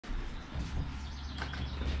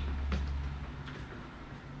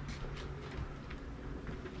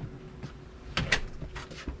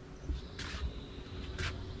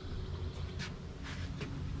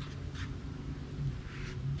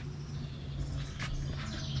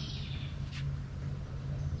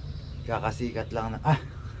Kakasikat lang na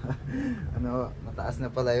ano, mataas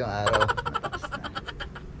na pala yung araw. Mataas na.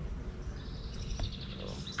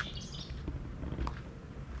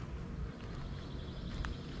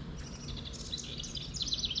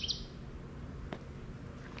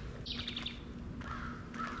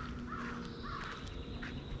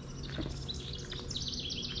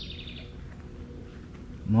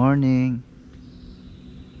 Morning.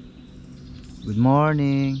 Good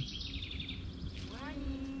morning.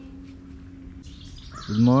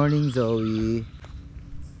 Good morning, Zoe.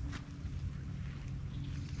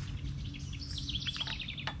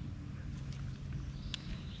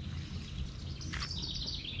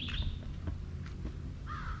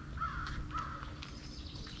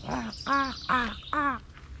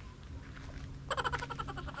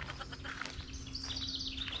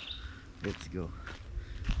 Let's go.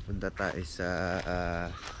 Punta tayo sa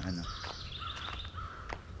ano,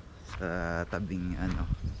 sa tabing ano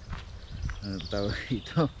tawag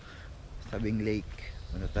ito, tabing lake.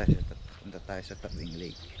 Punta tayo sa tabing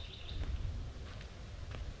lake.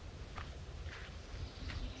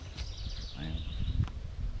 Ayun.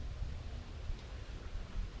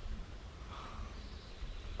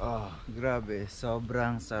 Grabe,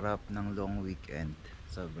 sobrang sarap ng long weekend.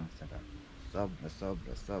 Sobrang sarap.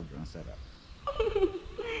 Sobrang sarap.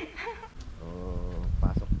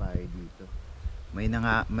 Pasok tayo dito. May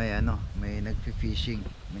nagfi-fishing.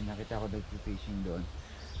 May nakita ko nagfi-fishing doon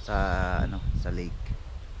sa sa lake.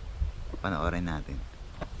 Panoorin natin.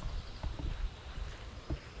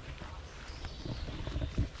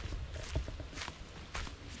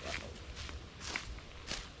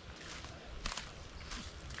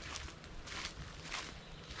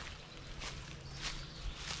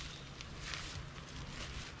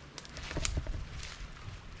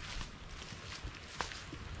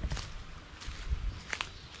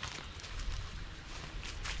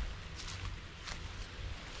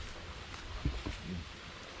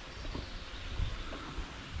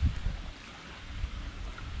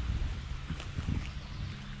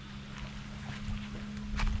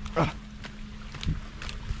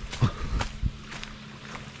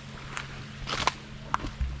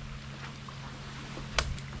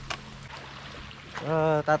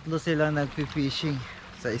 Tatlo silang nagfi-fishing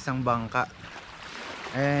sa isang bangka.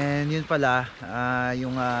 And yun pala,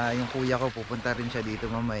 yung kuya ko pupunta rin siya dito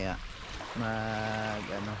mamaya.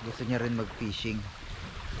 Gusto niya rin mag-fishing.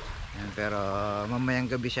 Pero mamayang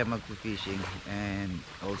gabi siya mag-fishing and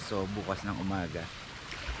also bukas ng umaga.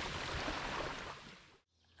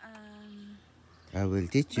 I will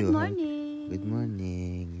teach you. Good morning. Good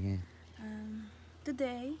morning. Yeah.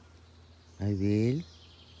 Today, I will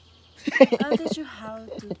I'll teach you how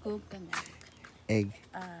to cook an egg. egg.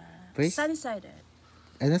 First? Sunny side up.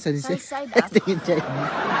 Ano sa Sunny side up. Tingin Chinese. Okay.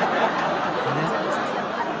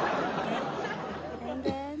 And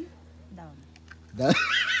then down.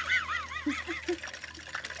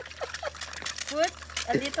 Put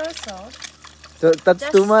a little salt. So that's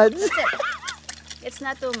too much. That's it. It's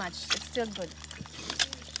not too much. It's still good.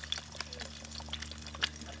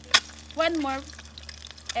 One more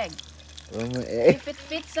egg. If it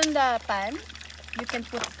fits on the pan, you can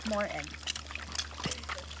put more egg.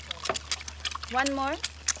 One more.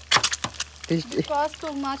 Because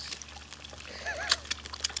too much.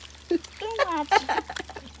 Too much.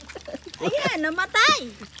 Ayan,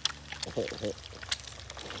 namatay.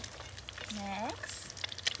 Next.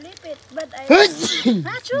 Flip it. But I...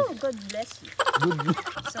 Achoo! God bless you.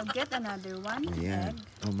 So get another one. Ayan. Egg.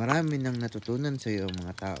 Marami nang natutunan sa iyo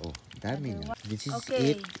mga tao. Dami na. This is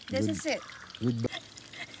Okay, it. this is it. Goodbye.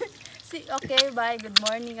 Okay, bye. Good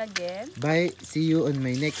morning again. Bye. See you on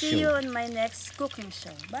my next See you show. on my next cooking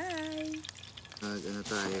show. Bye. Ano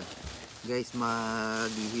tayo? Guys,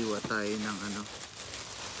 maghihiwa tayo ng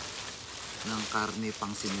ng karne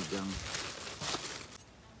pang sinigang.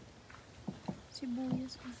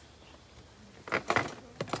 Sibuyas.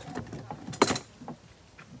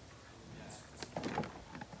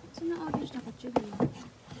 Sino orange na kachili?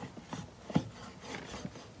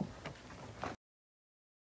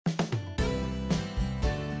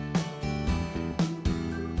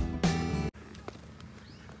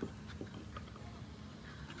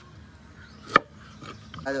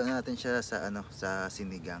 Halo natin siya sa sa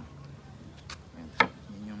sinigang. Yan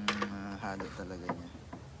yung halo talaga niya.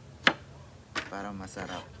 Para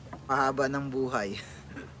masarap. Pahaba ng buhay.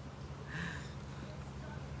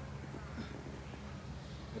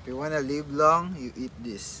 If you wanna live long, you eat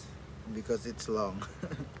this because it's long.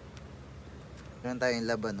 Meron tayong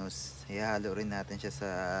labanos. Ihalo rin natin siya sa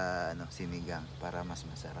sinigang para mas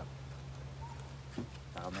masarap.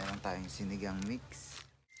 Saka meron tayong sinigang mix.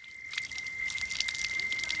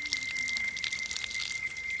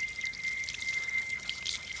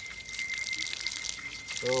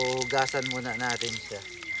 So hugasan muna natin siya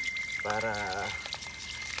para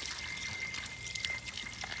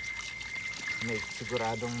may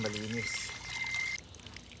siguradong malinis.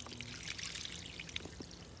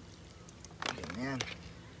 Ganyan.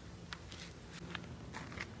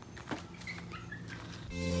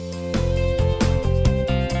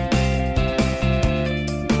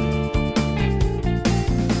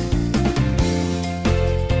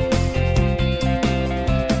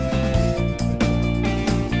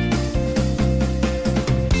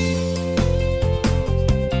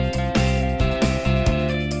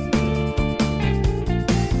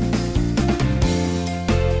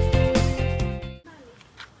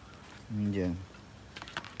 Diyan.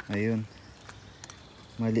 Ayun.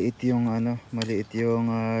 Maliit yung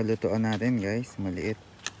lutuan natin, guys. Maliit.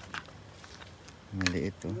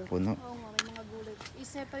 Maliit to, puno. Oo nga, may mga gulay.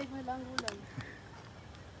 I-separate mo lang ang gulay.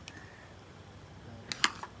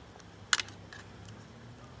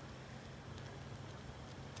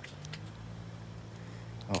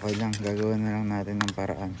 Okay lang, gagawin na lang natin ng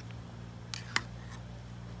paraan.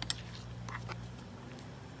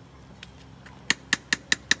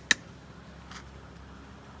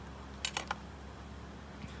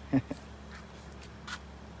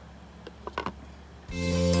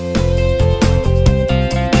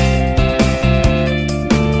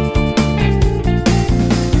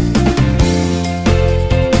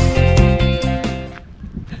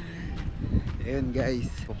 Ayun guys,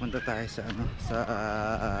 pupunta tayo sa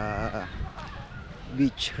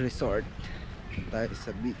beach resort. Tayo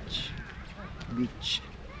sa beach.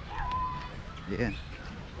 Ayan.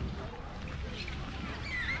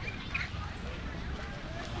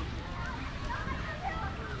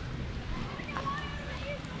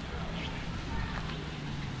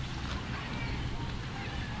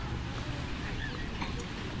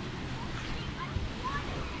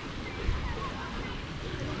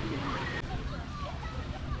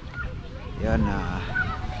 Yan,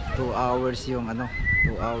 2 hours yung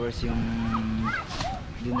 2 hours yung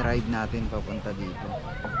din-ride natin papunta dito.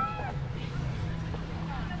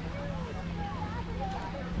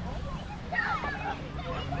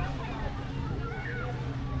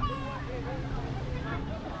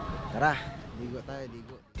 Tara, ligo tayo,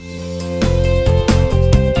 ligo.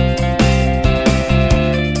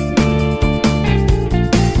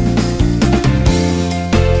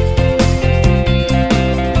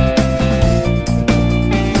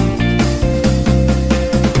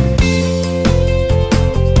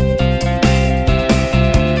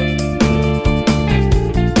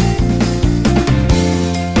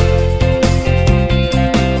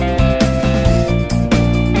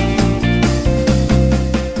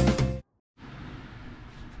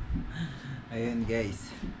 Ayun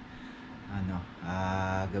guys,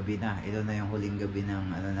 gabi na. Ito na yung huling gabi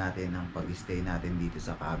ng natin, ng pag-stay natin dito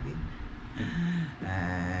sa cabin.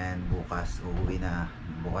 And bukas uuwi na.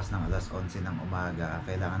 Bukas ng alas 11 ng umaga.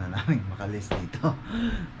 Kailangan na namin makalis dito.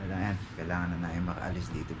 Kailangan na namin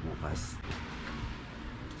makaalis dito bukas.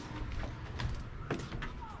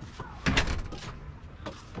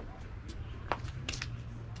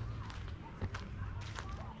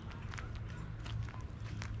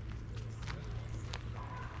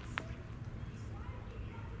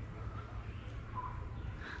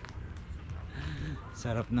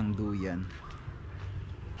 Sarap ng duyan.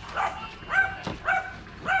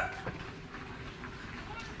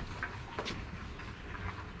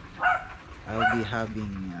 I'll be having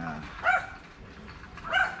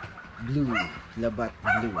blue, Labat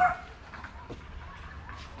Blue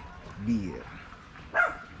beer,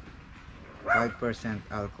 5%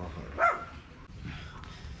 alcohol.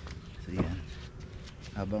 So yan,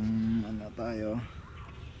 habang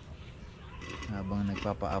habang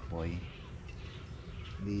nagpapaapoy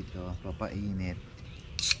dito, papainit,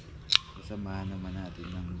 kasamahan naman natin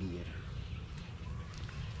ng beer.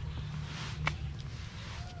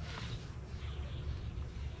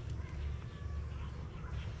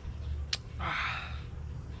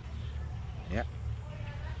 Yeah.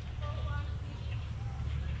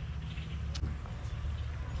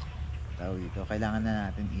 Tao dito, kailangan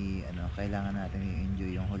natin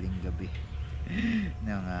i-enjoy yung huling gabi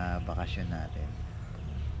ng bakasyon natin.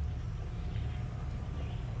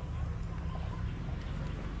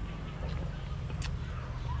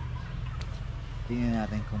 Tingnan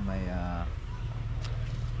natin kung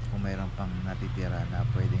mayroon pang natitira na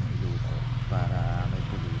pwedeng iluto para may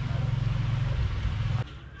pulutan.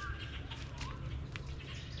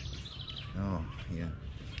 Yan.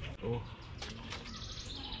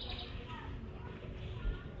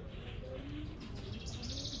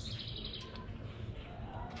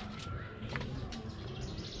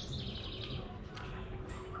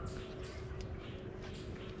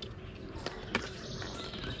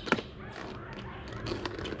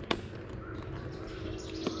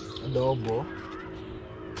 adobo,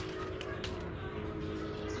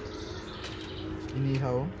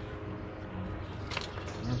 inihaw.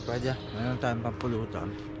 Yan pa dyan, mayroon tayong pampulutan.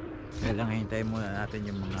 Kaya lang hintayin muna natin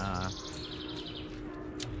yung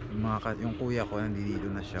yung kuya ko nandito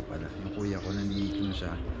na siya pala. Yung kuya ko nandito na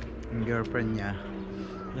siya. Yung girlfriend niya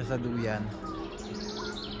nasa duyan.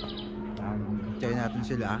 Hintayin natin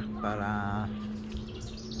sila para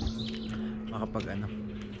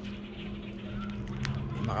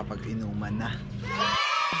makapag-inuman na.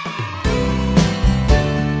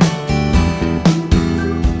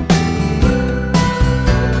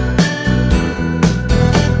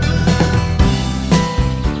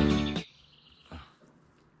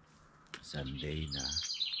 Sunday na.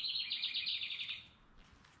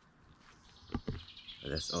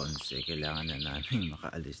 Alas 11, kailangan na namin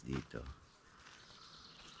makaalis dito.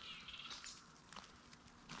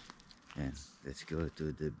 Yan, let's go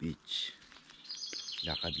to the beach.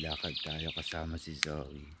 Lakad-lakad tayo kasama si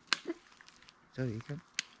Zoe. Zoe, come.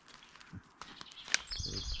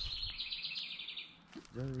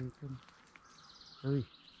 Zoe, come. Zoe,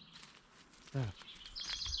 stop.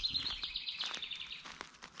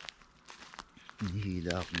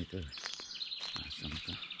 Hinihila ako nito. Nasaan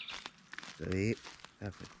ka? Zoe,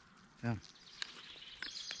 stop it. Come.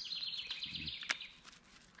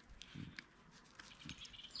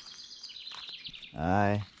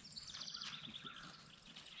 Hi.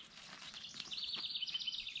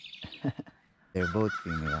 They're both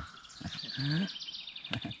female.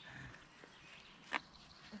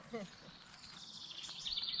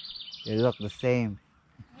 They look the same.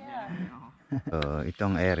 Yeah. So,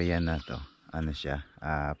 itong area na to, ano siya,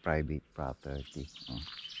 private property. Oh.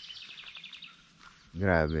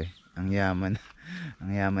 Grabe, ang yaman.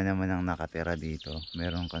 Ang yaman naman ang nakatira dito.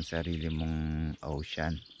 Meron kang sarili mong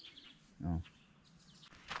ocean. No?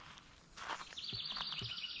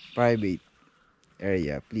 Private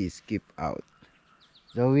area, please keep out.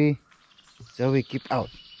 Zoe, keep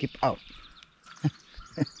out. Keep out.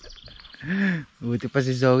 Buti pa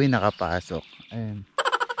si Zoe nakapasok. Ayun.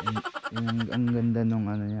 Ang ganda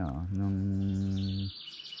nung ano niya, nung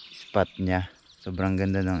spot niya. Sobrang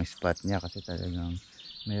ganda ng spot niya kasi talagang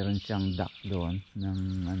meron siyang dock doon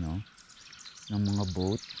ng ng mga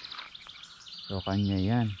boat. So kanya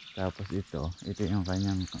 'yan. Tapos ito yung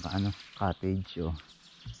kanyang cottage, oh.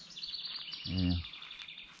 Ayan.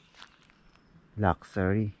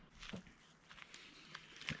 Luxury.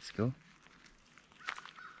 Let's go.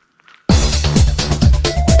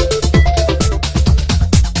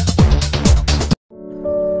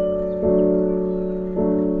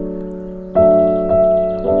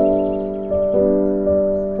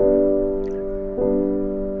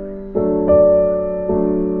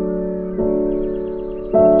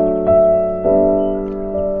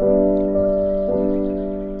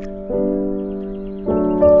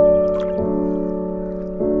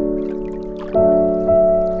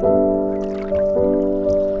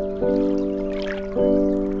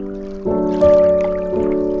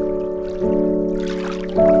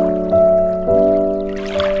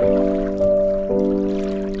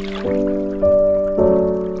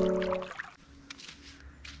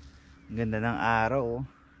 Ganda ng araw, oh.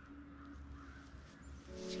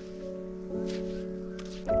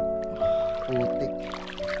 Putik.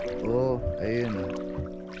 Oh, ayun, oh.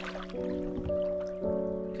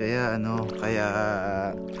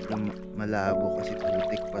 Kaya malabo kasi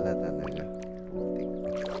putik pala talaga. Putik.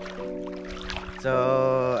 So,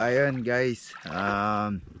 ayun guys.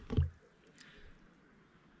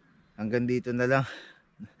 Hanggang dito na lang.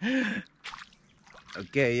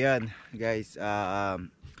 Okay, yan guys.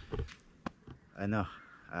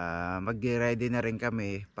 Mag-ready na rin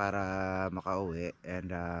kami para makauwi, and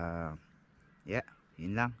yeah,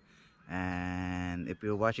 yun lang. And if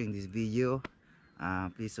you're watching this video,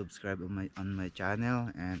 please subscribe on my channel,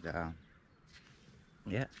 and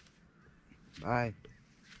yeah, bye.